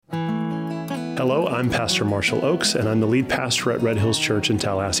Hello, I'm Pastor Marshall Ochs, and I'm the lead pastor at Red Hills Church in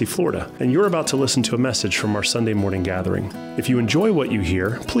Tallahassee, Florida. And you're about to listen to a message from our Sunday morning gathering. If you enjoy what you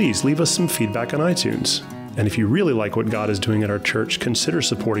hear, please leave us some feedback on iTunes. And if you really like what God is doing at our church, consider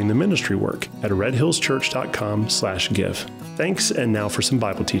supporting the ministry work at redhillschurch.com/give. Thanks, and now for some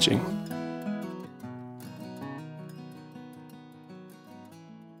Bible teaching.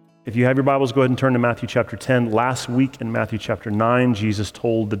 If you have your Bibles, go ahead and turn to Matthew chapter 10. Last week in Matthew chapter 9, Jesus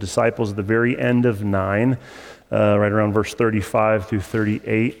told the disciples at the very end of 9, right around verse 35 through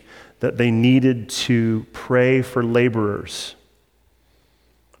 38, that they needed to pray for laborers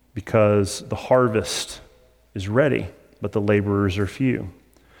because the harvest is ready, but the laborers are few.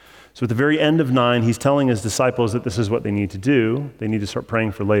 So at the very end of 9, he's telling his disciples that this is what they need to do. They need to start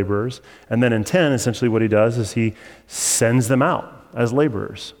praying for laborers. And then in 10, essentially what he does is he sends them out as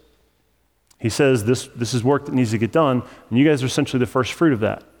laborers. He says, this is work that needs to get done, and you guys are essentially the first fruit of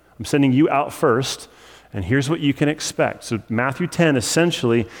that. I'm sending you out first, and here's what you can expect. So Matthew 10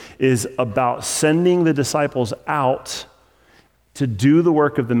 essentially is about sending the disciples out to do the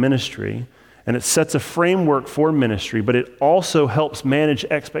work of the ministry, and it sets a framework for ministry, but it also helps manage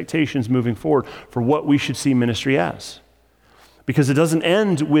expectations moving forward for what we should see ministry as. Because it doesn't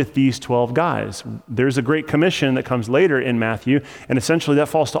end with these 12 guys. There's a great commission that comes later in Matthew, and essentially that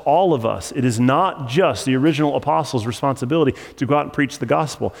falls to all of us. It is not just the original apostles' responsibility to go out and preach the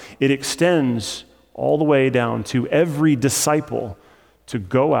gospel. It extends all the way down to every disciple to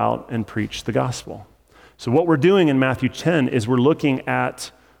go out and preach the gospel. So what we're doing in Matthew 10 is we're looking at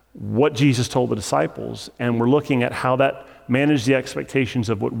what Jesus told the disciples, and we're looking at how that managed the expectations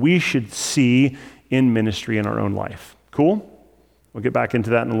of what we should see in ministry in our own life. Cool? We'll get back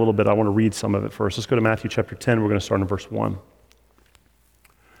into that in a little bit. I want to read some of it first. Let's go to Matthew chapter 10. We're going to start in verse 1. It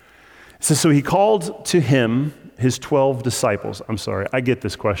says, so he called to him his 12 disciples. I'm sorry, I get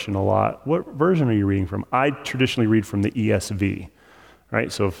this question a lot. What version are you reading from? I traditionally read from the ESV,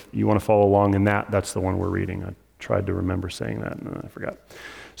 right? So if you want to follow along in that, that's the one we're reading. I tried to remember saying that, and I forgot.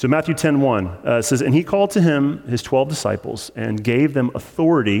 So Matthew 10:1 says, and he called to him his 12 disciples and gave them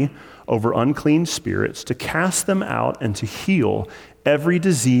authority over unclean spirits to cast them out and to heal every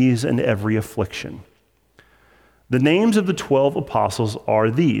disease and every affliction. The names of the 12 apostles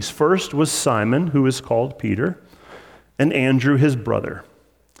are these. First was Simon, who is called Peter, and Andrew his brother.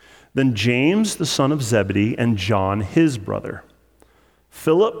 Then James, the son of Zebedee, and John his brother.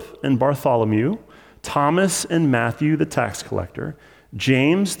 Philip and Bartholomew, Thomas and Matthew the tax collector,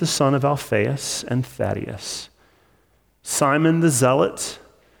 James the son of Alphaeus and Thaddeus, Simon the zealot,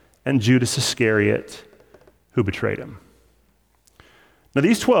 and Judas Iscariot, who betrayed him. Now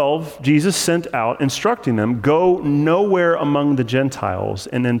these 12, Jesus sent out, instructing them, go nowhere among the Gentiles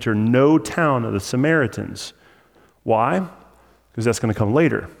and enter no town of the Samaritans. Why? Because that's going to come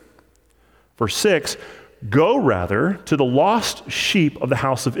later. Verse 6, go rather to the lost sheep of the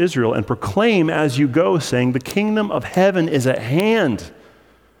house of Israel and proclaim as you go, saying, the kingdom of heaven is at hand.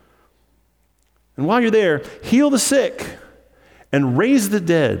 And while you're there, heal the sick and raise the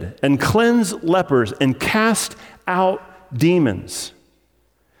dead and cleanse lepers and cast out demons.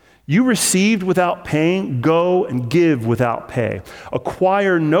 You received without paying, go and give without pay.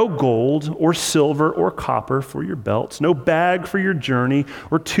 Acquire no gold or silver or copper for your belts, no bag for your journey,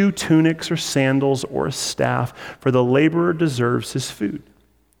 or 2 tunics or sandals or a staff, for the laborer deserves his food.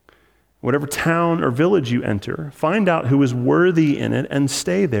 Whatever town or village you enter, find out who is worthy in it and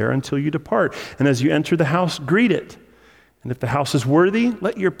stay there until you depart. And as you enter the house, greet it. And if the house is worthy,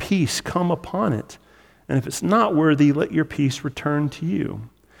 let your peace come upon it. And if it's not worthy, let your peace return to you.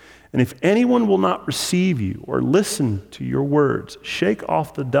 And if anyone will not receive you or listen to your words, shake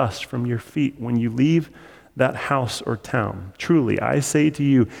off the dust from your feet when you leave that house or town. Truly, I say to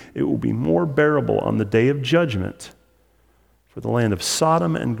you, it will be more bearable on the day of judgment for the land of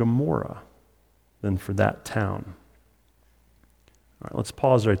Sodom and Gomorrah than for that town. All right, let's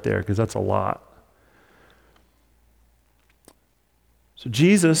pause right there because that's a lot. So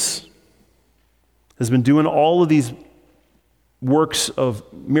Jesus has been doing all of these works of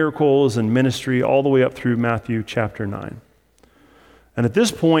miracles and ministry all the way up through Matthew chapter 9. And at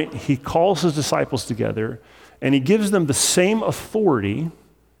this point, he calls his disciples together and he gives them the same authority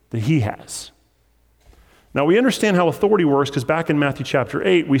that he has. Now we understand how authority works because back in Matthew chapter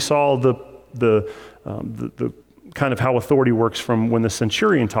 8, we saw the kind of how authority works from when the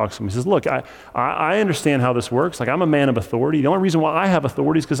centurion talks to him. He says, look, I understand how this works. Like, I'm a man of authority. The only reason why I have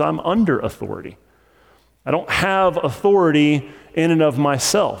authority is because I'm under authority. I don't have authority in and of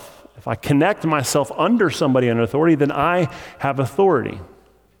myself. If I connect myself under somebody under authority, then I have authority.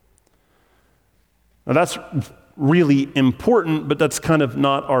 Now that's really important, but that's kind of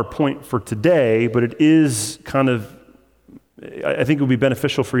not our point for today, but it is kind of, I think it would be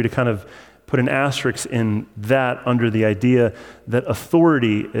beneficial for you to kind of put an asterisk in that under the idea that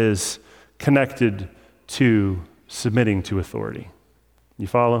authority is connected to submitting to authority. You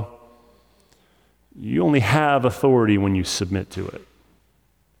follow? You only have authority when you submit to it.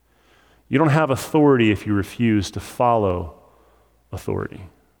 You don't have authority if you refuse to follow authority.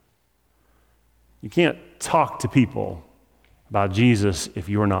 You can't talk to people about Jesus if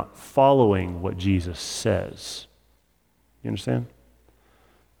you're not following what Jesus says. You understand?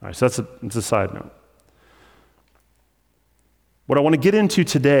 All right, so that's a side note. What I want to get into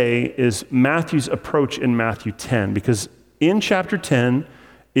today is Matthew's approach in Matthew 10, because in chapter 10,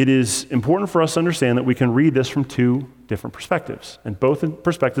 it is important for us to understand that we can read this from two different perspectives, and both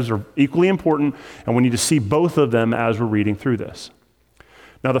perspectives are equally important, and we need to see both of them as we're reading through this.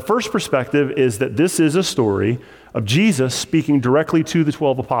 Now, the first perspective is that this is a story of Jesus speaking directly to the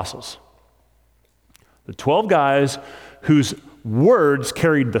 12 apostles. The 12 guys whose words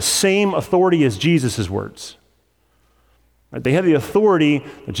carried the same authority as Jesus' words. Right? They had the authority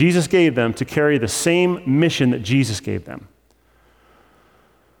that Jesus gave them to carry the same mission that Jesus gave them.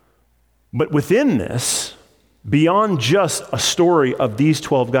 But within this, beyond just a story of these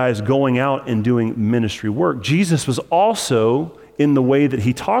 12 guys going out and doing ministry work, Jesus was also, in the way that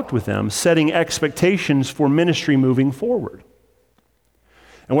he talked with them, setting expectations for ministry moving forward.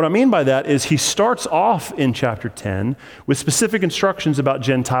 And what I mean by that is he starts off in chapter 10 with specific instructions about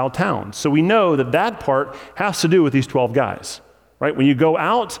Gentile towns. So we know that that part has to do with these 12 guys, right? When you go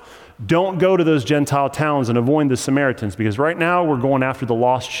out, don't go to those Gentile towns and avoid the Samaritans, because right now we're going after the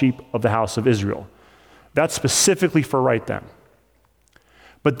lost sheep of the house of Israel. That's specifically for right then.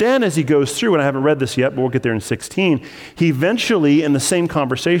 But then as he goes through, and I haven't read this yet, but we'll get there in 16, he eventually, in the same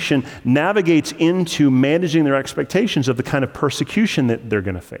conversation, navigates into managing their expectations of the kind of persecution that they're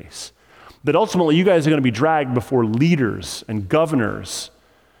going to face. That ultimately you guys are going to be dragged before leaders and governors,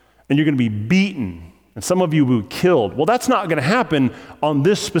 and you're going to be beaten, and some of you will be killed. Well, that's not going to happen on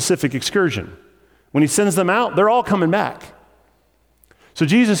this specific excursion. When he sends them out, they're all coming back. So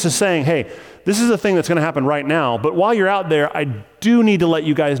Jesus is saying, hey, this is a thing that's going to happen right now, but while you're out there, I do need to let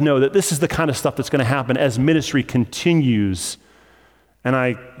you guys know that this is the kind of stuff that's going to happen as ministry continues, and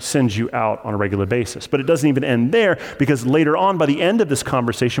I send you out on a regular basis. But it doesn't even end there, because later on, by the end of this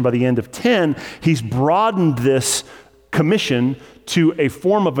conversation, by the end of 10, he's broadened this commission to a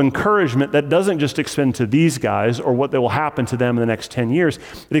form of encouragement that doesn't just extend to these guys or what will happen to them in the next 10 years.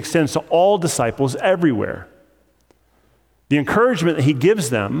 It extends to all disciples everywhere. The encouragement that he gives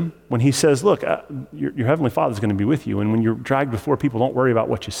them when he says, look, your Heavenly Father is going to be with you, and when you're dragged before people, don't worry about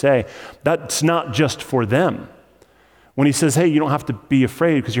what you say. That's not just for them. When he says, hey, you don't have to be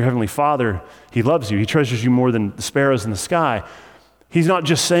afraid because your Heavenly Father, he loves you. He treasures you more than the sparrows in the sky. He's not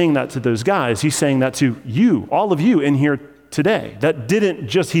just saying that to those guys. He's saying that to you, all of you in here today.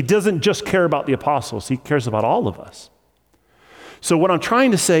 He doesn't just care about the apostles. He cares about all of us. So what I'm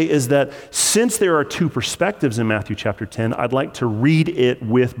trying to say is that since there are two perspectives in Matthew chapter 10, I'd like to read it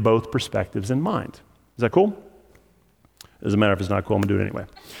with both perspectives in mind. Is that cool? It doesn't matter if it's not cool, I'm going to do it anyway.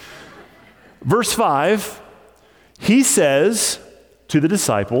 Verse 5, he says to the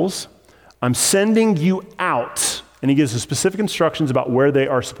disciples, I'm sending you out. And he gives us specific instructions about where they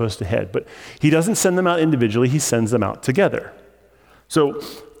are supposed to head. But he doesn't send them out individually, he sends them out together. So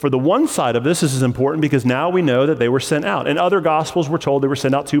for the one side of this is important because now we know that they were sent out. In other gospels, we're told they were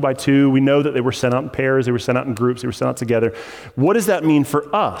sent out 2 by 2. We know that they were sent out in pairs, they were sent out in groups, they were sent out together. What does that mean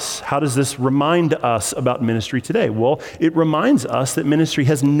for us? How does this remind us about ministry today? Well, it reminds us that ministry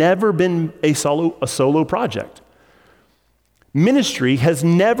has never been a solo project. Ministry has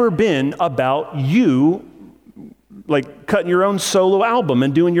never been about you like cutting your own solo album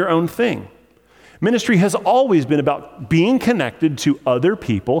and doing your own thing. Ministry has always been about being connected to other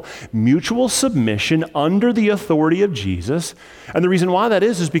people, mutual submission under the authority of Jesus. And the reason why that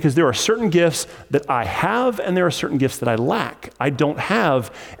is because there are certain gifts that I have and there are certain gifts that I lack. I don't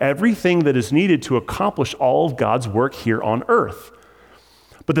have everything that is needed to accomplish all of God's work here on earth.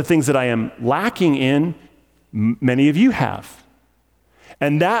 But the things that I am lacking in, many of you have.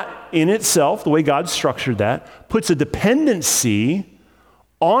 And that in itself, the way God structured that, puts a dependency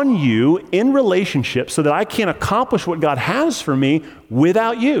on you in relationship so that I can't accomplish what God has for me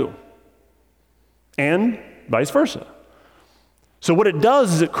without you, and vice versa. So what it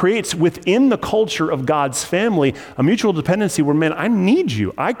does is it creates within the culture of God's family a mutual dependency where, man, I need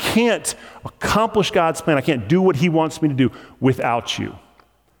you. I can't accomplish God's plan. I can't do what he wants me to do without you.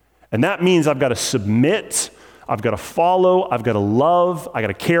 And that means I've got to submit, I've got to follow, I've got to love, I've got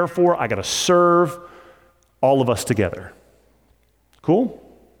to care for, I've got to serve. all of us together. Cool?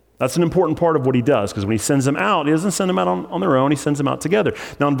 That's an important part of what he does, because when he sends them out, he doesn't send them out on their own, he sends them out together.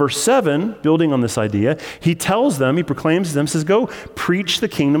 Now in verse 7, building on this idea, he tells them, he proclaims to them, says, go preach the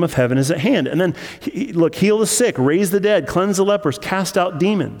kingdom of heaven is at hand. And then, look, heal the sick, raise the dead, cleanse the lepers, cast out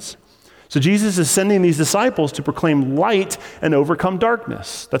demons. So Jesus is sending these disciples to proclaim light and overcome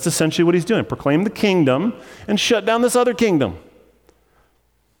darkness. That's essentially what he's doing. Proclaim the kingdom and shut down this other kingdom.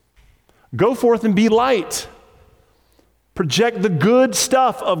 Go forth and be light. Project the good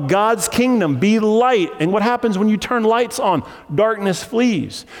stuff of God's kingdom. Be light. And what happens when you turn lights on? Darkness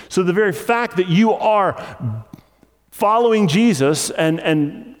flees. So the very fact that you are following Jesus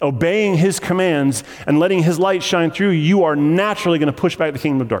and obeying his commands and letting his light shine through you are naturally going to push back the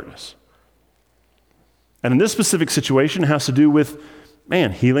kingdom of darkness. And in this specific situation, it has to do with,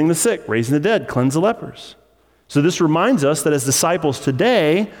 healing the sick, raising the dead, cleanse the lepers. So this reminds us that as disciples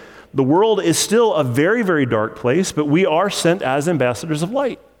today, the world is still a very, very dark place, but we are sent as ambassadors of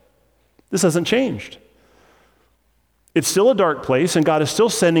light. This hasn't changed. It's still a dark place, and God is still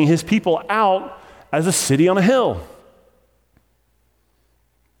sending his people out as a city on a hill,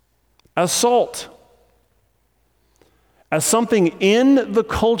 as salt, as something in the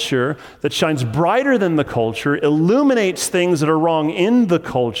culture that shines brighter than the culture, illuminates things that are wrong in the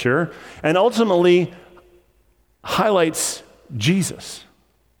culture, and ultimately highlights Jesus.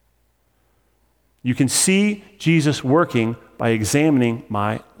 You can see Jesus working by examining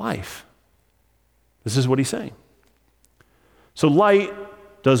my life. This is what he's saying. So light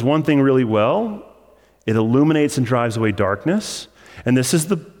does one thing really well. It illuminates and drives away darkness. And this is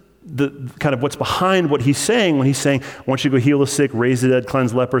the kind of what's behind what he's saying when he's saying, I want you to go heal the sick, raise the dead,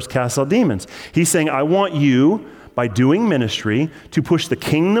 cleanse lepers, cast out demons. He's saying, I want you, by doing ministry, to push the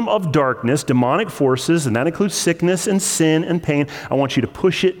kingdom of darkness, demonic forces, and that includes sickness and sin and pain. I want you to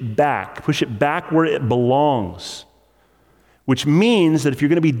push it back where it belongs. Which means that if you're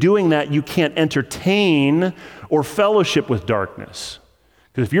going to be doing that, you can't entertain or fellowship with darkness.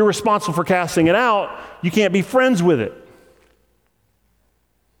 Because if you're responsible for casting it out, you can't be friends with it.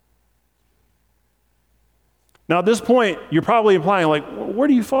 Now at this point, you're probably implying, like, where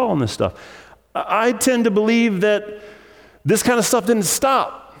do you fall on this stuff? I tend to believe that this kind of stuff didn't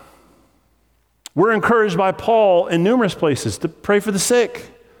stop. We're encouraged by Paul in numerous places to pray for the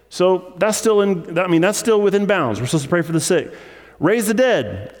sick. So that's still within bounds. We're supposed to pray for the sick. Raise the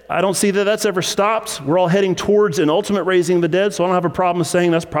dead. I don't see that that's ever stopped. We're all heading towards an ultimate raising of the dead, so I don't have a problem saying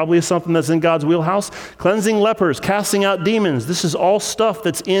that's probably something that's in God's wheelhouse. Cleansing lepers, casting out demons. This is all stuff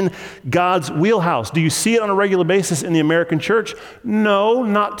that's in God's wheelhouse. Do you see it on a regular basis in the American church? No,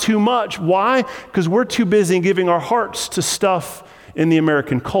 not too much. Why? Because we're too busy giving our hearts to stuff in the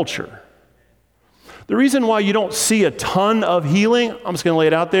American culture. The reason why you don't see a ton of healing, I'm just going to lay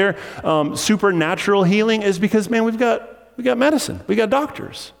it out there, supernatural healing, is because, we've got medicine. We got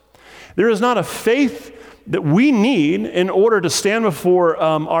doctors. There is not a faith that we need in order to stand before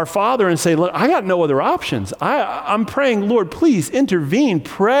our Father and say, look, I got no other options. I'm praying, Lord, please intervene.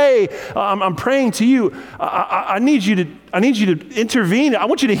 Pray. I'm praying to you. I need you to intervene. I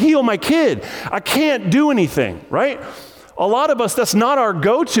want you to heal my kid. I can't do anything, right? A lot of us, that's not our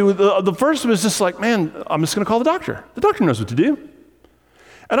go-to. The first one is just like, I'm just going to call the doctor. The doctor knows what to do.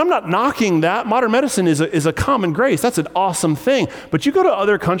 And I'm not knocking that. Modern medicine is a common grace. That's an awesome thing. But you go to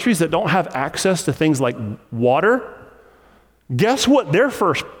other countries that don't have access to things like water, guess what their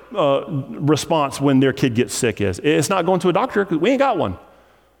first response when their kid gets sick is? It's not going to a doctor because we ain't got one.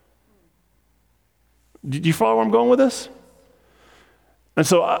 Do you follow where I'm going with this? And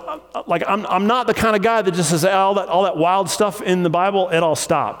so, I'm not the kind of guy that just says all that wild stuff in the Bible, it all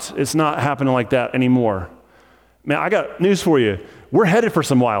stopped. It's not happening like that anymore. I got news for you. We're headed for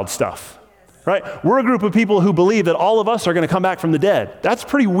some wild stuff, right? We're a group of people who believe that all of us are going to come back from the dead. That's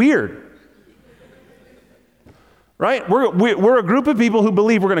pretty weird, right? We're a group of people who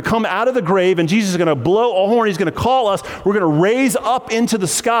believe we're going to come out of the grave and Jesus is going to blow a horn. He's going to call us. We're going to raise up into the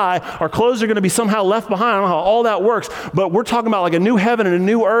sky. Our clothes are going to be somehow left behind. I don't know how all that works, but we're talking about like a new heaven and a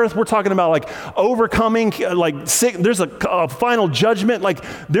new earth. We're talking about like overcoming, like sick. There's a final judgment. Like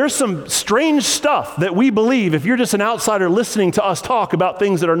there's some strange stuff that we believe if you're just an outsider listening to us talk about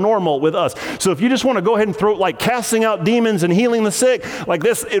things that are normal with us. So if you just want to go ahead and throw like casting out demons and healing the sick, like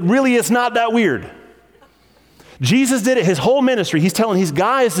this, it really is not that weird. Jesus did it, his whole ministry. He's telling his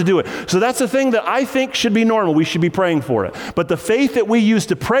guys to do it. So that's the thing that I think should be normal. We should be praying for it. But the faith that we use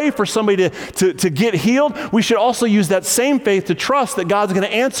to pray for somebody to get healed, we should also use that same faith to trust that God's going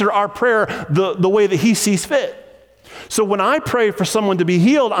to answer our prayer the way that he sees fit. So when I pray for someone to be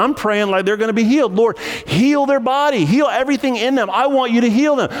healed, I'm praying like they're going to be healed. Lord, heal their body, heal everything in them. I want you to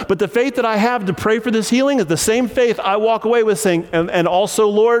heal them. But the faith that I have to pray for this healing is the same faith I walk away with saying, and also,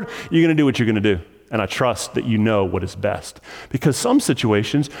 Lord, you're going to do what you're going to do. And I trust that you know what is best. Because some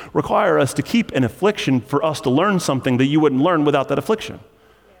situations require us to keep an affliction for us to learn something that you wouldn't learn without that affliction.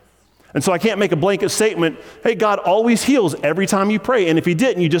 And so I can't make a blanket statement, hey, God always heals every time you pray. And if he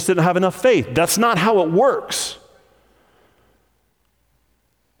didn't, you just didn't have enough faith. That's not how it works.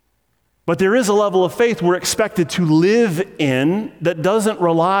 But there is a level of faith we're expected to live in that doesn't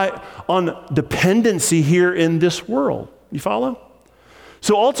rely on dependency here in this world. You follow?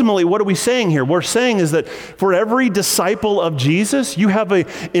 So ultimately, what are we saying here? What we're saying is that for every disciple of Jesus, you have an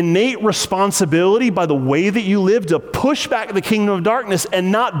innate responsibility by the way that you live to push back the kingdom of darkness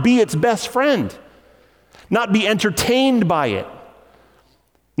and not be its best friend, not be entertained by it,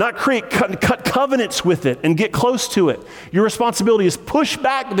 not cut covenants with it and get close to it. Your responsibility is push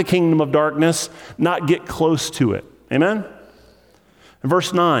back the kingdom of darkness, not get close to it. Amen? In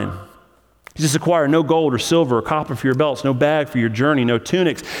verse 9, he says, acquire no gold or silver or copper for your belts, no bag for your journey, no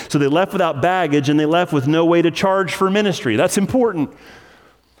tunics. So they left without baggage and they left with no way to charge for ministry. That's important.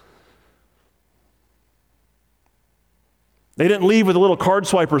 They didn't leave with the little card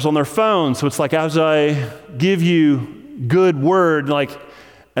swipers on their phone. So it's like, as I give you good word,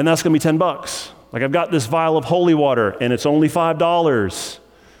 and that's going to be $10. Like, I've got this vial of holy water and it's only $5.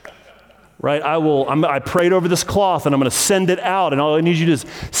 Right? I prayed over this cloth and I'm going to send it out, and all I need you to is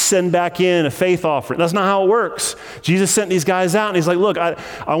send back in a faith offering. That's not how it works. Jesus sent these guys out and he's like, look,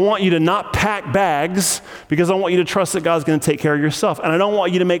 I want you to not pack bags because I want you to trust that God's going to take care of yourself. And I don't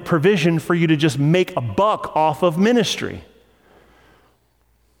want you to make provision for you to just make a buck off of ministry.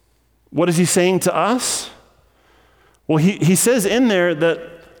 What is he saying to us? Well, he says in there that,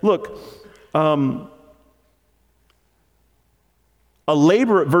 look, a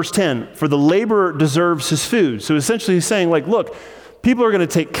laborer, verse 10, for the laborer deserves his food. So essentially he's saying, look, people are going to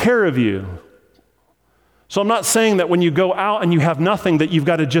take care of you. So I'm not saying that when you go out and you have nothing that you've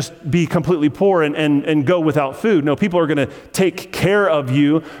got to just be completely poor and go without food. No, people are going to take care of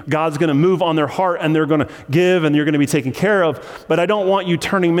you. God's going to move on their heart and they're going to give and you're going to be taken care of. But I don't want you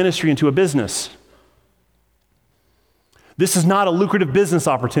turning ministry into a business. This is not a lucrative business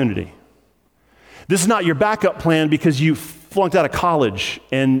opportunity. This is not your backup plan because you flunked out of college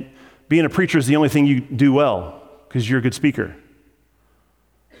and being a preacher is the only thing you do well because you're a good speaker.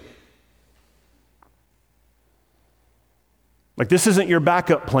 This isn't your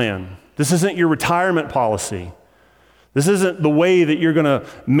backup plan. This isn't your retirement policy. This isn't the way that you're going to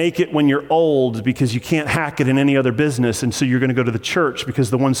make it when you're old because you can't hack it in any other business, and so you're going to go to the church because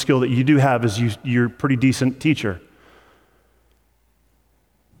the one skill that you do have is you're a pretty decent teacher.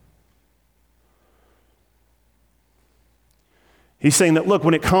 He's saying that, look,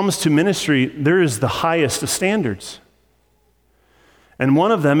 when it comes to ministry, there is the highest of standards. And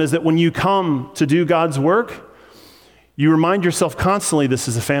one of them is that when you come to do God's work, you remind yourself constantly, this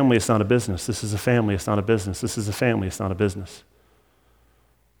is a family, it's not a business. This is a family, it's not a business. This is a family, it's not a business.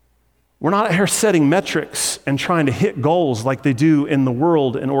 We're not here setting metrics and trying to hit goals like they do in the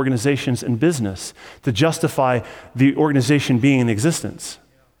world and organizations and business to justify the organization being in existence.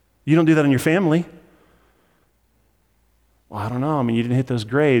 You don't do that in your family. Well, I don't know. I mean, you didn't hit those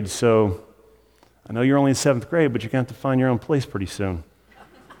grades, so I know you're only in 7th grade, but you're going to have to find your own place pretty soon.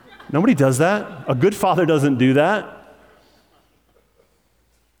 Nobody does that. A good father doesn't do that.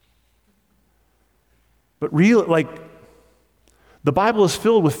 But the Bible is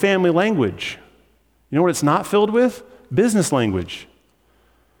filled with family language. You know what it's not filled with? Business language.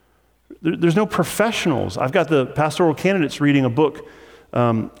 There's no professionals. I've got the pastoral candidates reading a book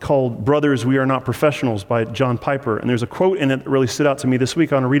called Brothers, We Are Not Professionals by John Piper. And there's a quote in it that really stood out to me this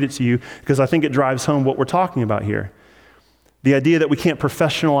week. I want to read it to you because I think it drives home what we're talking about here. The idea that we can't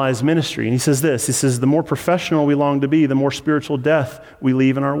professionalize ministry. And he says this, he says, the more professional we long to be, the more spiritual death we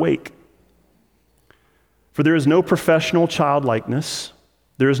leave in our wake. For there is no professional childlikeness,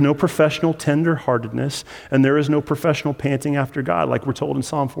 there is no professional tenderheartedness, and there is no professional panting after God, like we're told in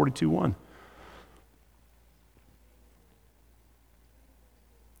Psalm 42:1.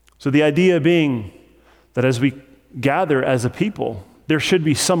 So the idea being that as we gather as a people, there should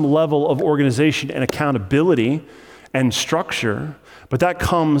be some level of organization and accountability and structure, but that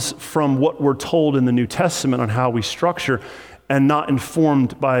comes from what we're told in the New Testament on how we structure and not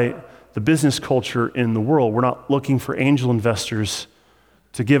informed by the business culture in the world. We're not looking for angel investors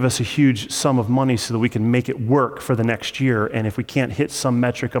to give us a huge sum of money so that we can make it work for the next year. And if we can't hit some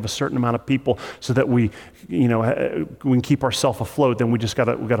metric of a certain amount of people so that we can keep ourselves afloat, then we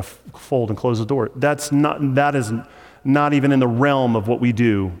gotta fold and close the door. That is not even in the realm of what we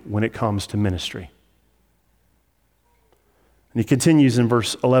do when it comes to ministry. And he continues in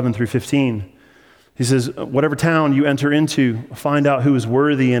verse 11 through 15. He says, whatever town you enter into, find out who is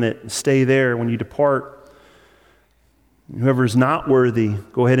worthy in it and stay there. When you depart, whoever is not worthy,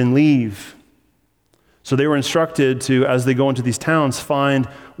 go ahead and leave. So they were instructed to, as they go into these towns, find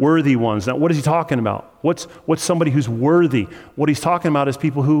worthy ones. Now, what is he talking about? What's somebody who's worthy? What he's talking about is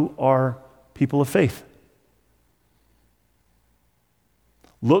people who are people of faith.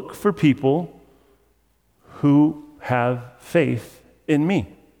 Look for people who have faith in me.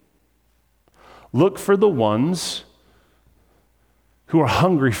 Look for the ones who are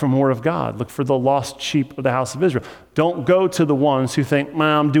hungry for more of God. Look for the lost sheep of the house of Israel. Don't go to the ones who think,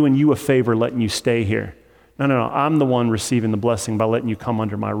 I'm doing you a favor letting you stay here. No. I'm the one receiving the blessing by letting you come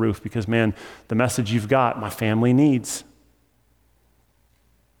under my roof because, man, the message you've got, my family needs.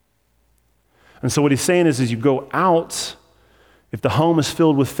 And so what he's saying is you go out. If the home is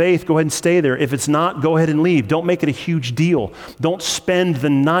filled with faith, go ahead and stay there. If it's not, go ahead and leave. Don't make it a huge deal. Don't spend the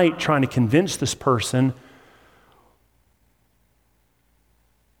night trying to convince this person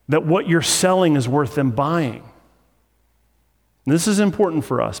that what you're selling is worth them buying. And this is important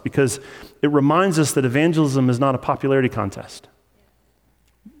for us because it reminds us that evangelism is not a popularity contest.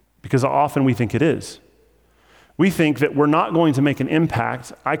 Because often we think it is. We think that we're not going to make an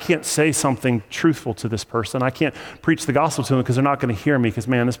impact. I can't say something truthful to this person. I can't preach the gospel to them because they're not going to hear me because,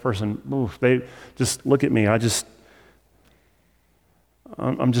 man, this person, they just look at me. I'm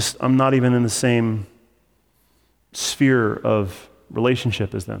not even in the same sphere of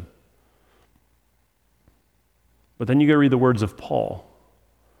relationship as them. But then you go read the words of Paul,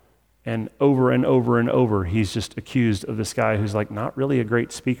 and over and over, he's just accused of this guy who's like not really a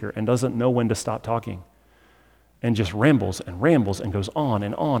great speaker and doesn't know when to stop talking and just rambles and goes on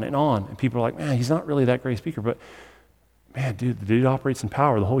and on and on. And people are like, man, he's not really that great speaker, but man, dude, the dude operates in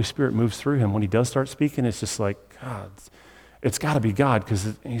power. The Holy Spirit moves through him. When he does start speaking, it's just like, God, it's got to be God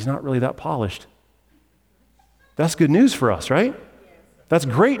because he's not really that polished. That's good news for us, right? That's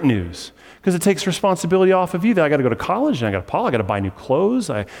great news because it takes responsibility off of you that I got to go to college and I got to buy new clothes.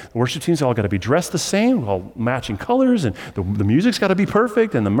 The worship teams all got to be dressed the same, all matching colors, and the music's got to be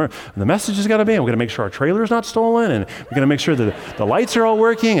perfect, and the message has got to be. And we're going to make sure our trailer's not stolen, and we're going to make sure that the lights are all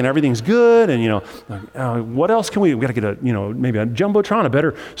working and everything's good. And what else can we got to get maybe a jumbotron, a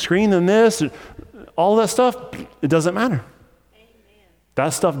better screen than this. All that stuff, it doesn't matter.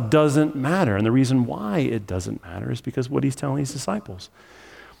 That stuff doesn't matter. And the reason why it doesn't matter is because what he's telling his disciples.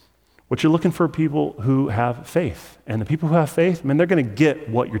 What you're looking for people who have faith. And the people who have faith, they're going to get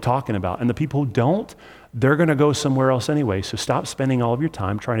what you're talking about. And the people who don't, they're going to go somewhere else anyway. So stop spending all of your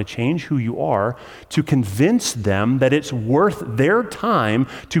time trying to change who you are to convince them that it's worth their time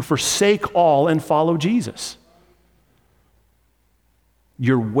to forsake all and follow Jesus.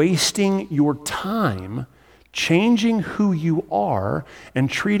 You're wasting your time changing who you are and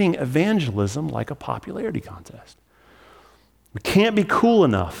treating evangelism like a popularity contest. We can't be cool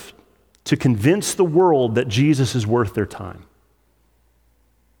enough to convince the world that Jesus is worth their time.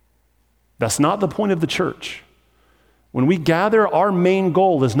 That's not the point of the church. When we gather, our main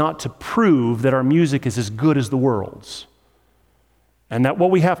goal is not to prove that our music is as good as the world's and that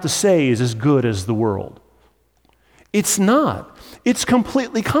what we have to say is as good as the world. It's not. It's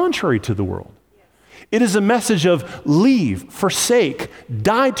completely contrary to the world. It is a message of leave, forsake,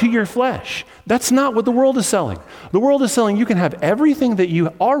 die to your flesh. That's not what the world is selling. The world is selling you can have everything that you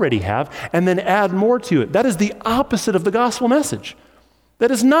already have and then add more to it. That is the opposite of the gospel message. That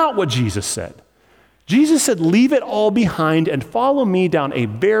is not what Jesus said. Jesus said, leave it all behind and follow me down a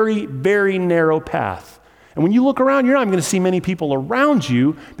very, very narrow path. And when you look around, you're not even going to see many people around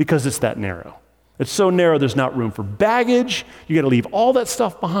you because it's that narrow. It's so narrow, there's not room for baggage. You got to leave all that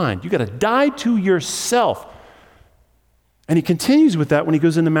stuff behind. You got to die to yourself. And he continues with that when he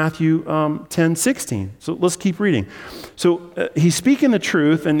goes into Matthew 10:16. So let's keep reading. So he's speaking the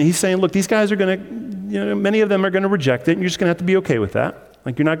truth, and he's saying, look, these guys are going to, many of them are going to reject it, and you're just going to have to be okay with that.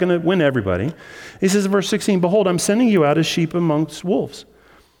 Like, you're not going to win everybody. He says in verse 16, behold, I'm sending you out as sheep amongst wolves.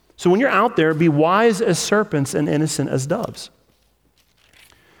 So when you're out there, be wise as serpents and innocent as doves.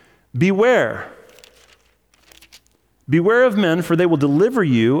 Beware. Beware of men, for they will deliver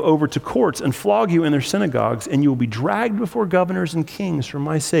you over to courts and flog you in their synagogues, and you will be dragged before governors and kings for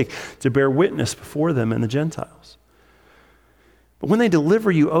my sake to bear witness before them and the Gentiles. But when they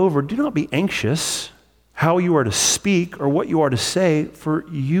deliver you over, do not be anxious how you are to speak or what you are to say, for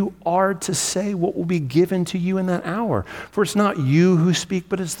you are to say what will be given to you in that hour. For it's not you who speak,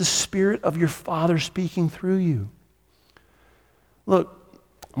 but it's the Spirit of your Father speaking through you. Look,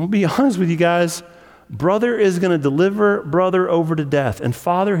 I'm going to be honest with you guys. Brother is going to deliver brother over to death, and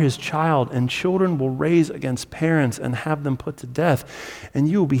father his child, and children will raise against parents and have them put to death, and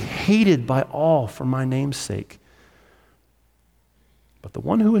you will be hated by all for my name's sake. But the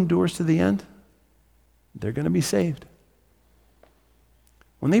one who endures to the end, they're going to be saved.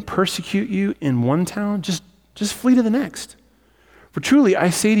 When they persecute you in one town, just flee to the next. For truly,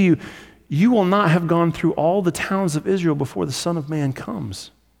 I say to you, you will not have gone through all the towns of Israel before the Son of Man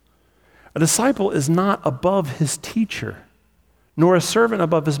comes. A disciple is not above his teacher, nor a servant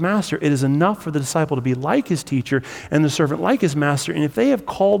above his master. It is enough for the disciple to be like his teacher and the servant like his master. And if they have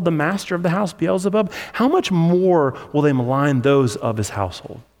called the master of the house Beelzebub, how much more will they malign those of his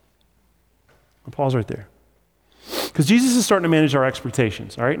household? I'll pause right there. Because Jesus is starting to manage our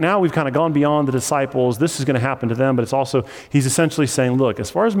expectations, all right? Now we've kind of gone beyond the disciples. This is going to happen to them, but it's also, he's essentially saying, look, as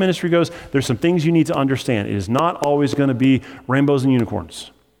far as ministry goes, there's some things you need to understand. It is not always going to be rainbows and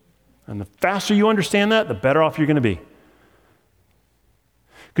unicorns. And the faster you understand that, the better off you're going to be.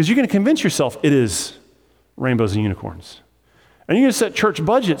 Because you're going to convince yourself it is rainbows and unicorns. And you're going to set church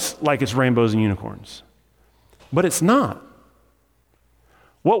budgets like it's rainbows and unicorns. But it's not.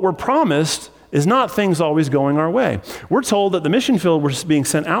 What we're promised is not things always going our way. We're told that the mission field we're being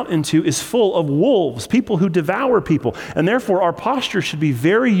sent out into is full of wolves, people who devour people. And therefore, our posture should be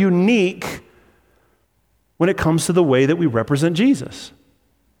very unique when it comes to the way that we represent Jesus.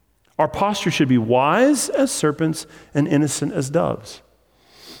 Our posture should be wise as serpents and innocent as doves.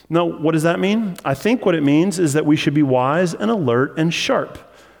 Now, what does that mean? I think what it means is that we should be wise and alert and sharp,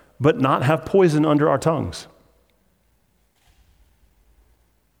 but not have poison under our tongues.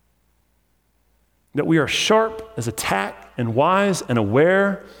 That we are sharp as a tack and wise and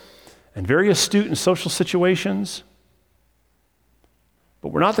aware and very astute in social situations. But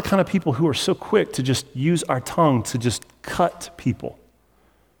we're not the kind of people who are so quick to just use our tongue to just cut people.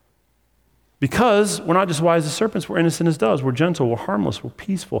 Because we're not just wise as serpents, we're innocent as doves. We're gentle, we're harmless, we're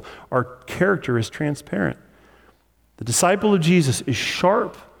peaceful. Our character is transparent. The disciple of Jesus is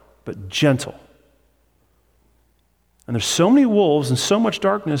sharp but gentle. And there's so many wolves and so much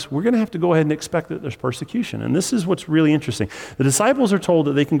darkness, we're going to have to go ahead and expect that there's persecution. And this is what's really interesting. The disciples are told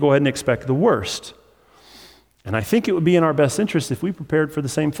that they can go ahead and expect the worst. And I think it would be in our best interest if we prepared for the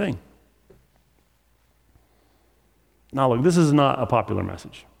same thing. Now look, this is not a popular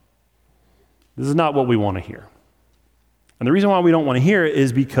message. This is not what we want to hear. And the reason why we don't want to hear it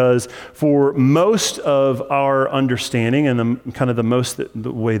is because for most of our understanding and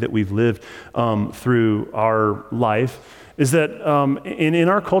the way that we've lived through our life is that in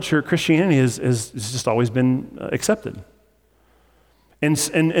our culture, Christianity has just always been accepted. And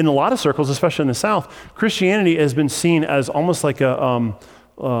in a lot of circles, especially in the South, Christianity has been seen as almost like a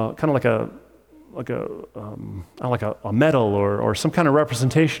medal or some kind of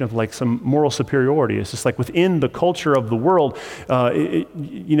representation of like some moral superiority. It's just like within the culture of the world,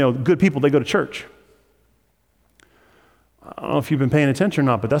 good people, they go to church. I don't know if you've been paying attention or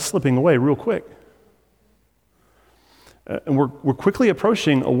not, but that's slipping away real quick. And we're quickly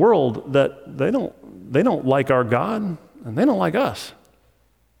approaching a world that they don't like our God and they don't like us.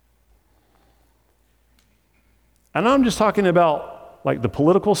 And I'm just talking about like the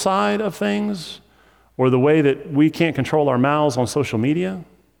political side of things, or the way that we can't control our mouths on social media.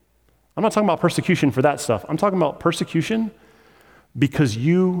 I'm not talking about persecution for that stuff. I'm talking about persecution because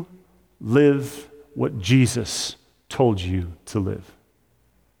you live what Jesus told you to live.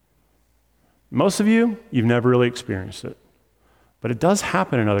 Most of you've never really experienced it, but it does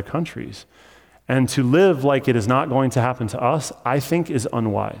happen in other countries. And to live like it is not going to happen to us, I think is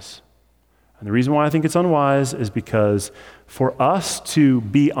unwise. And the reason why I think it's unwise is because for us to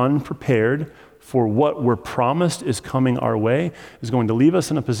be unprepared for what we're promised is coming our way is going to leave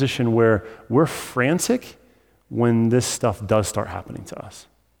us in a position where we're frantic when this stuff does start happening to us.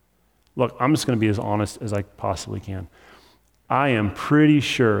 Look, I'm just going to be as honest as I possibly can. I am pretty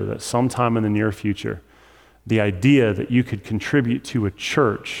sure that sometime in the near future, the idea that you could contribute to a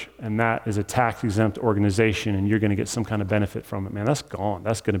church and that is a tax-exempt organization and you're going to get some kind of benefit from it, man, that's gone.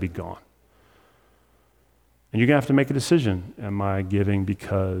 That's going to be gone. And you're going to have to make a decision. Am I giving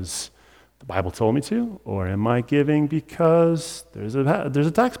because the Bible told me to, or am I giving because there's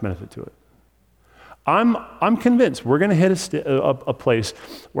a tax benefit to it? I'm convinced we're going to hit a place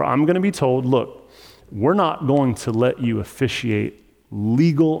where I'm going to be told, look, we're not going to let you officiate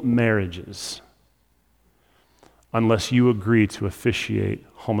legal marriages unless you agree to officiate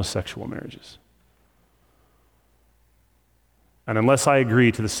homosexual marriages. And unless I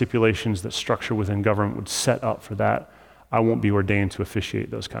agree to the stipulations that structure within government would set up for that, I won't be ordained to officiate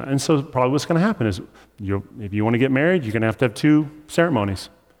those kind of. And so probably what's going to happen is if you want to get married, you're going to have 2 ceremonies.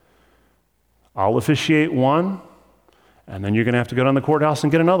 I'll officiate one, and then you're going to have to go down to the courthouse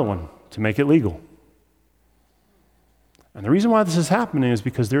and get another one to make it legal. And the reason why this is happening is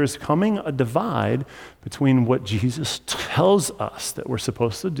because there is coming a divide between what Jesus tells us that we're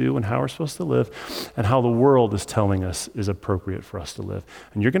supposed to do and how we're supposed to live and how the world is telling us is appropriate for us to live.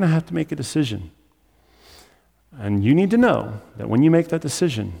 And you're going to have to make a decision. And you need to know that when you make that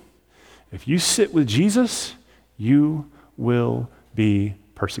decision, if you sit with Jesus, you will be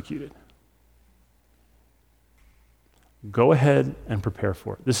persecuted. Go ahead and prepare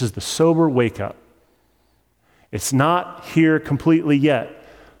for it. This is the sober wake up. It's not here completely yet,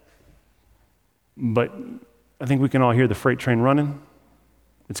 but I think we can all hear the freight train running.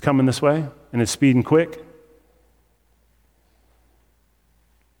 It's coming this way, and it's speeding quick.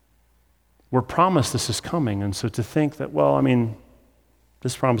 We're promised this is coming, and so to think that,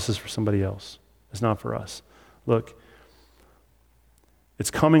 this promise is for somebody else. It's not for us. Look,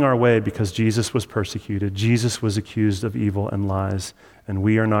 it's coming our way because Jesus was persecuted. Jesus was accused of evil and lies, and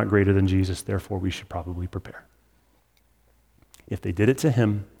we are not greater than Jesus, therefore we should probably prepare. If they did it to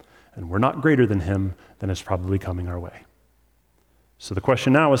him, and we're not greater than him, then it's probably coming our way. So the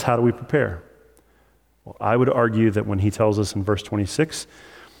question now is, how do we prepare? Well, I would argue that when he tells us in verse 26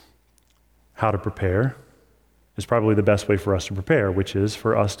 how to prepare is probably the best way for us to prepare, which is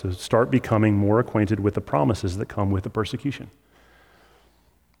for us to start becoming more acquainted with the promises that come with the persecution.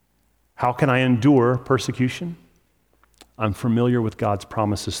 How can I endure persecution? I'm familiar with God's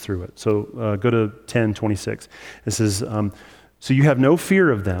promises through it. So go to 10:26. It says, so you have no fear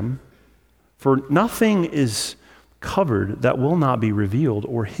of them, for nothing is covered that will not be revealed,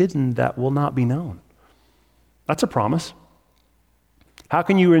 or hidden that will not be known. That's a promise. How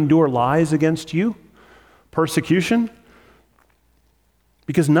can you endure lies against you? Persecution?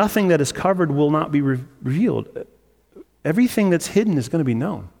 Because nothing that is covered will not be revealed. Everything that's hidden is going to be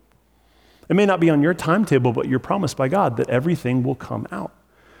known. It may not be on your timetable, but you're promised by God that everything will come out.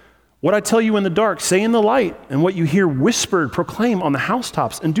 What I tell you in the dark, say in the light, and what you hear whispered, proclaim on the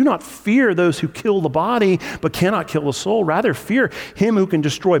housetops. And do not fear those who kill the body, but cannot kill the soul. Rather, fear him who can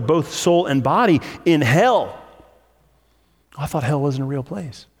destroy both soul and body in hell. Oh, I thought hell wasn't a real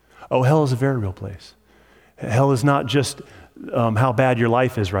place. Oh, hell is a very real place. Hell is not just how bad your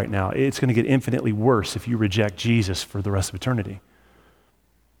life is right now. It's going to get infinitely worse if you reject Jesus for the rest of eternity.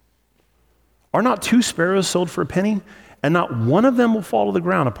 Are not 2 sparrows sold for a penny? And not one of them will fall to the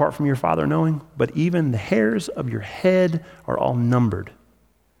ground apart from your Father knowing, but even the hairs of your head are all numbered.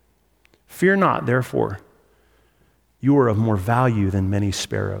 Fear not, therefore, you are of more value than many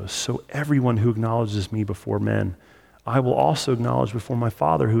sparrows. So everyone who acknowledges me before men, I will also acknowledge before my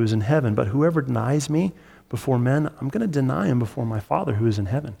Father who is in heaven. But whoever denies me before men, I'm going to deny him before my Father who is in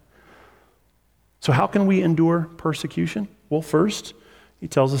heaven. So how can we endure persecution? Well, first, he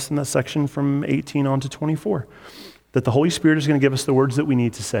tells us in that section from 18 on to 24, that the Holy Spirit is going to give us the words that we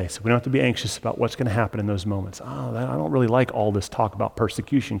need to say. So we don't have to be anxious about what's going to happen in those moments. I don't really like all this talk about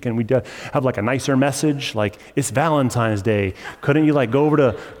persecution. Can we have like a nicer message? Like, it's Valentine's Day. Couldn't you go over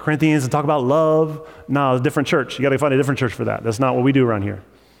to Corinthians and talk about love? No, it's a different church. You got to find a different church for that. That's not what we do around here.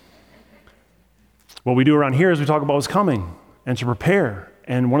 What we do around here is we talk about what's coming and to prepare.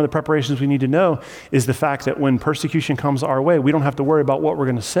 And one of the preparations we need to know is the fact that when persecution comes our way, we don't have to worry about what we're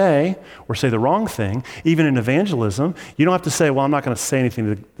going to say or say the wrong thing. Even in evangelism, you don't have to say, well, I'm not going to say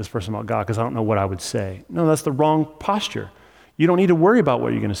anything to this person about God because I don't know what I would say. No, that's the wrong posture. You don't need to worry about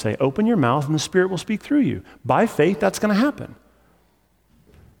what you're going to say. Open your mouth and the Spirit will speak through you. By faith, that's going to happen.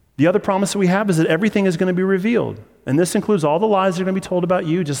 The other promise that we have is that everything is going to be revealed. And this includes all the lies that are going to be told about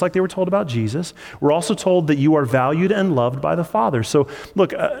you, just like they were told about Jesus. We're also told that you are valued and loved by the Father. So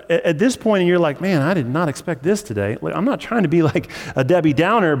look, at this point, you're like, man, I did not expect this today. I'm not trying to be like a Debbie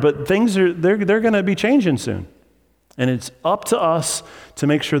Downer, but they're going to be changing soon. And it's up to us to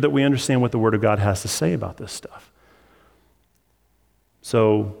make sure that we understand what the Word of God has to say about this stuff.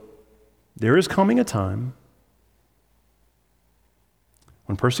 So there is coming a time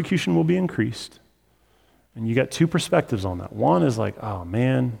when persecution will be increased. And you got 2 perspectives on that. One is like, oh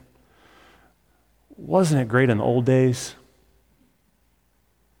man, wasn't it great in the old days?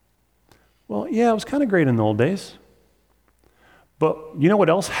 Well, yeah, it was kind of great in the old days. But you know what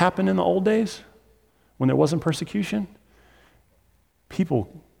else happened in the old days when there wasn't persecution?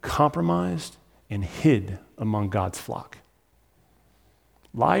 People compromised and hid among God's flock.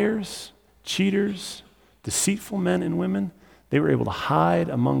 Liars, cheaters, deceitful men and women, they were able to hide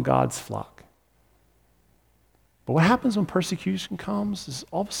among God's flock. But what happens when persecution comes is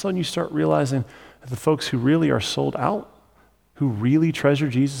all of a sudden you start realizing that the folks who really are sold out, who really treasure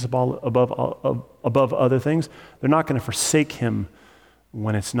Jesus above other things, they're not going to forsake him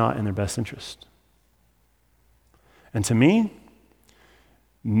when it's not in their best interest. And to me,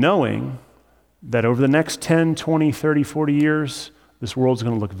 knowing that over the next 10, 20, 30, 40 years, this world's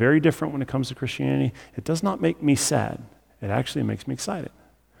going to look very different when it comes to Christianity, it does not make me sad. It actually makes me excited.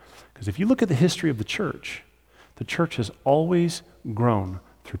 Because if you look at the history of the church has always grown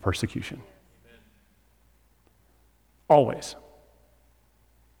through persecution. Always.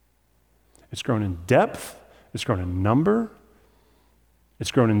 It's grown in depth, it's grown in number,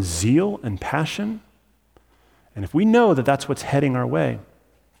 it's grown in zeal and passion. And if we know that that's what's heading our way,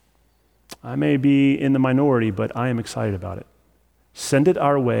 I may be in the minority, but I am excited about it. Send it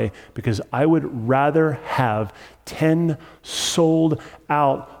our way, because I would rather have 10 sold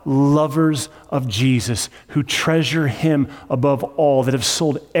out lovers of Jesus who treasure him above all, that have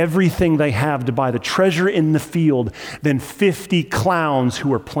sold everything they have to buy the treasure in the field, than 50 clowns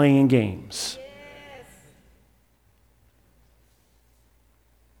who are playing games. Yes.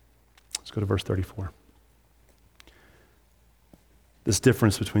 Let's go to verse 34. This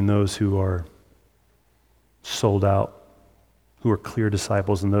difference between those who are sold out, who are clear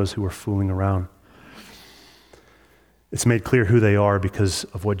disciples, and those who are fooling around. It's made clear who they are because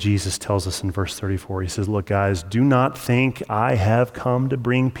of what Jesus tells us in verse 34. He says, look, guys, do not think I have come to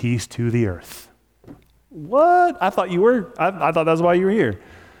bring peace to the earth. What? I thought that's why you were here.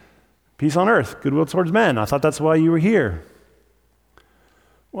 Peace on earth, goodwill towards men. I thought that's why you were here.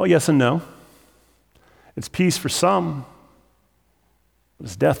 Well, yes and no. It's peace for some, but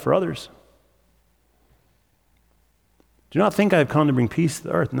it's death for others. Do not think I have come to bring peace to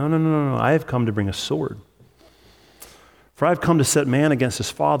the earth. No. I have come to bring a sword. For I have come to set man against his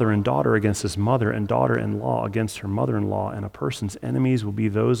father, and daughter against his mother, and daughter-in-law against her mother-in-law, and a person's enemies will be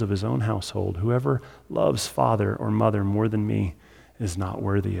those of his own household. Whoever loves father or mother more than me is not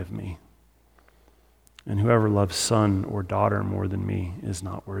worthy of me. And whoever loves son or daughter more than me is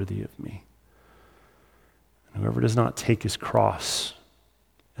not worthy of me. And whoever does not take his cross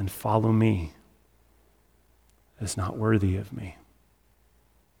and follow me is not worthy of me.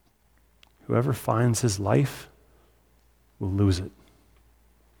 Whoever finds his life will lose it.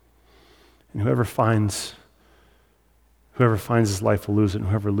 And whoever finds his life will lose it, and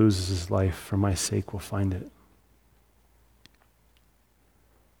whoever loses his life for my sake will find it.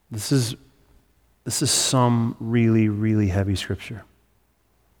 This is some really, really heavy scripture.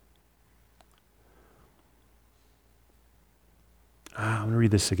 I'm going to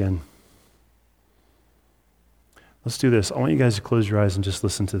read this again. Let's do this. I want you guys to close your eyes and just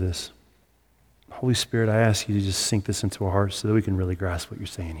listen to this. Holy Spirit, I ask you to just sink this into our hearts so that we can really grasp what you're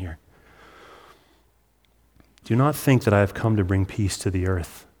saying here. Do not think that I have come to bring peace to the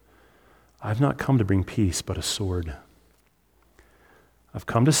earth. I have not come to bring peace, but a sword. I've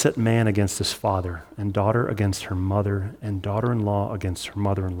come to set man against his father, and daughter against her mother, and daughter-in-law against her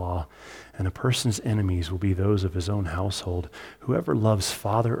mother-in-law, and a person's enemies will be those of his own household. Whoever loves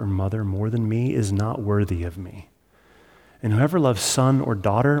father or mother more than me is not worthy of me. And whoever loves son or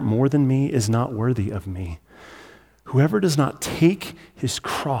daughter more than me is not worthy of me. Whoever does not take his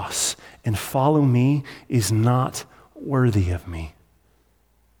cross and follow me is not worthy of me.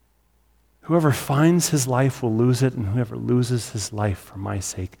 Whoever finds his life will lose it, and whoever loses his life for my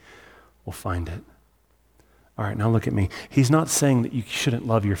sake will find it. All right, now look at me. He's not saying that you shouldn't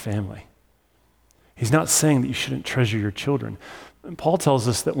love your family. He's not saying that you shouldn't treasure your children. And Paul tells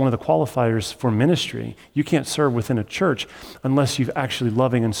us that one of the qualifiers for ministry, you can't serve within a church unless you've actually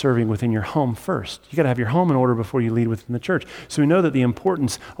loving and serving within your home first. You got to have your home in order before you lead within the church. So we know that the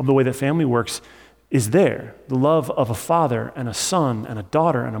importance of the way that family works is there. The love of a father and a son and a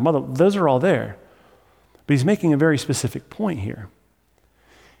daughter and a mother, those are all there. But he's making a very specific point here.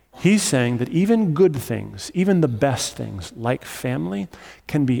 He's saying that even good things, even the best things like family,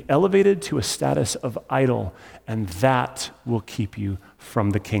 can be elevated to a status of idol, and that will keep you from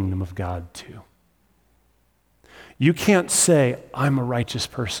the kingdom of God too. You can't say, I'm a righteous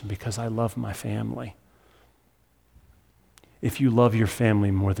person because I love my family, if you love your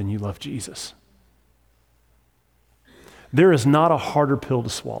family more than you love Jesus. There is not a harder pill to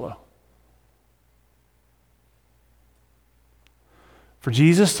swallow. For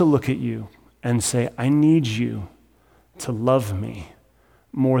Jesus to look at you and say, I need you to love me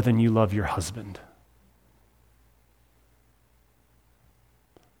more than you love your husband.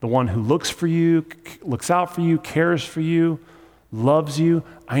 The one who looks for you, looks out for you, cares for you, loves you.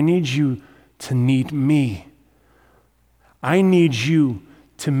 I need you to need me. I need you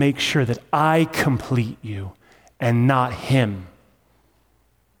to make sure that I complete you and not him.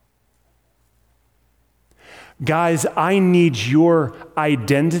 Guys, I need your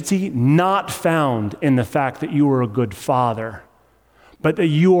identity not found in the fact that you are a good father, but that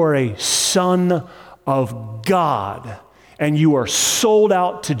you are a son of God, and you are sold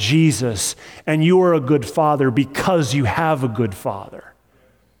out to Jesus, and you are a good father because you have a good father.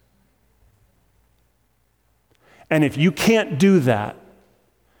 And if you can't do that,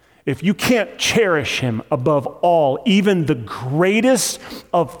 if you can't cherish him above all, even the greatest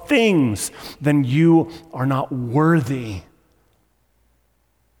of things, then you are not worthy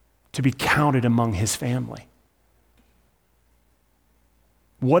to be counted among his family.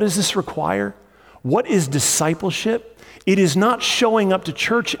 What does this require? What is discipleship? It is not showing up to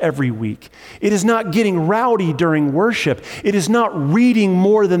church every week. It is not getting rowdy during worship. It is not reading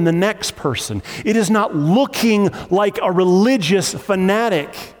more than the next person. It is not looking like a religious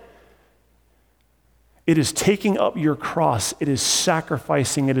fanatic. It is taking up your cross. It is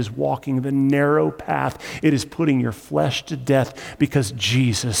sacrificing. It is walking the narrow path. It is putting your flesh to death because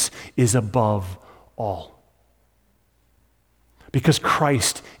Jesus is above all. Because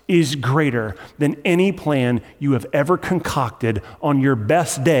Christ is greater than any plan you have ever concocted on your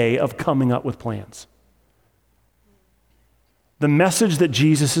best day of coming up with plans. The message that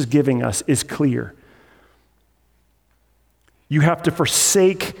Jesus is giving us is clear. You have to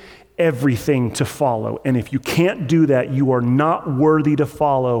forsake everything to follow. And if you can't do that, you are not worthy to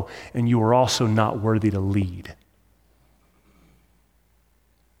follow, and you are also not worthy to lead.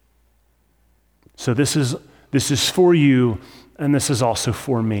 So this is for you, and this is also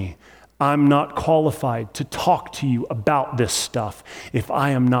for me. I'm not qualified to talk to you about this stuff if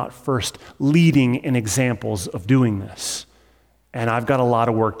I am not first leading in examples of doing this. And I've got a lot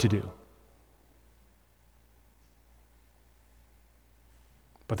of work to do.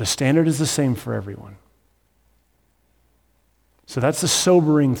 But the standard is the same for everyone. So that's the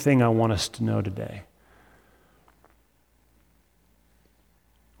sobering thing I want us to know today.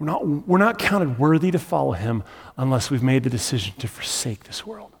 We're not counted worthy to follow him unless we've made the decision to forsake this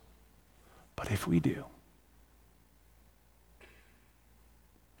world. But if we do,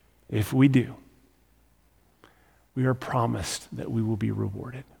 we are promised that we will be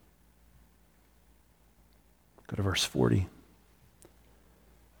rewarded. Go to verse 40. It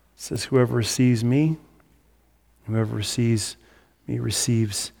says, whoever receives me receives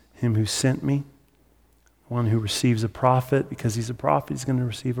him who sent me. One who receives a prophet, because he's a prophet, he's going to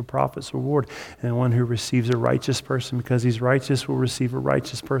receive a prophet's reward. And one who receives a righteous person, because he's righteous, will receive a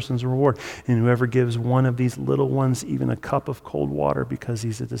righteous person's reward. And whoever gives one of these little ones even a cup of cold water, because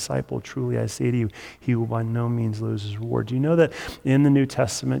he's a disciple, truly I say to you, he will by no means lose his reward. Do you know that in the New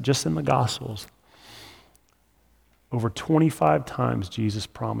Testament, just in the Gospels, over 25 times Jesus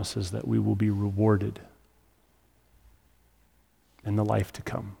promises that we will be rewarded in the life to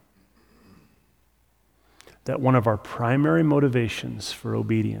come? That one of our primary motivations for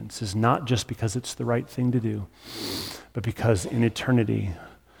obedience is not just because it's the right thing to do, but because in eternity,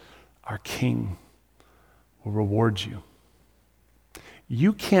 our King will reward you.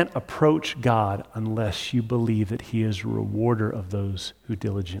 You can't approach God unless you believe that he is a rewarder of those who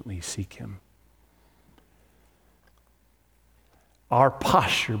diligently seek him. Our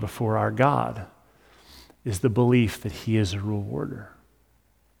posture before our God is the belief that he is a rewarder,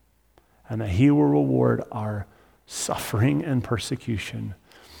 and that he will reward our suffering and persecution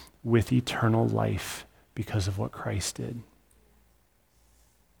with eternal life because of what Christ did.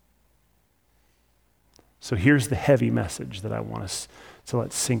 So here's the heavy message that I want us to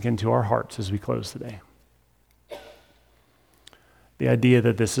let sink into our hearts as we close today. The idea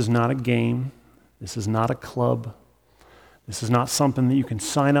that this is not a game, this is not a club, this is not something that you can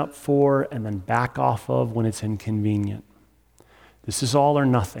sign up for and then back off of when it's inconvenient. This is all or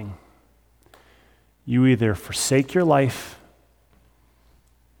nothing. You either forsake your life,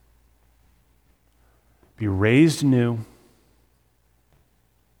 be raised new,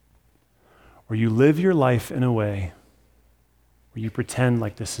 or you live your life in a way where you pretend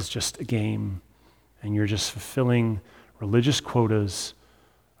like this is just a game and you're just fulfilling religious quotas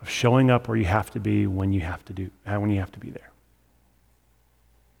of showing up where you have to be when you have to be there.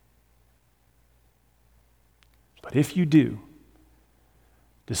 But if you do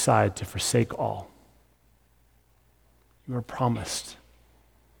decide to forsake all, you are promised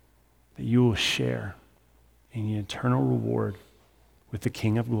that you will share in the eternal reward with the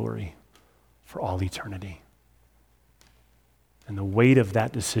King of Glory for all eternity. And the weight of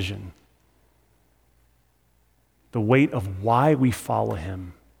that decision, the weight of why we follow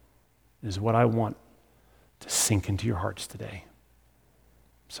him, is what I want to sink into your hearts today.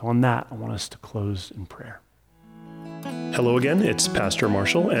 So on that, I want us to close in prayer. Hello again, it's Pastor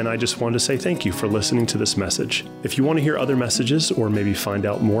Marshall, and I just wanted to say thank you for listening to this message. If you want to hear other messages or maybe find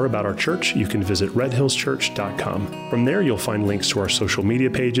out more about our church, you can visit redhillschurch.com. From there, you'll find links to our social media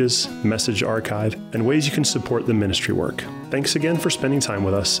pages, message archive, and ways you can support the ministry work. Thanks again for spending time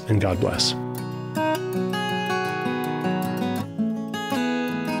with us, and God bless.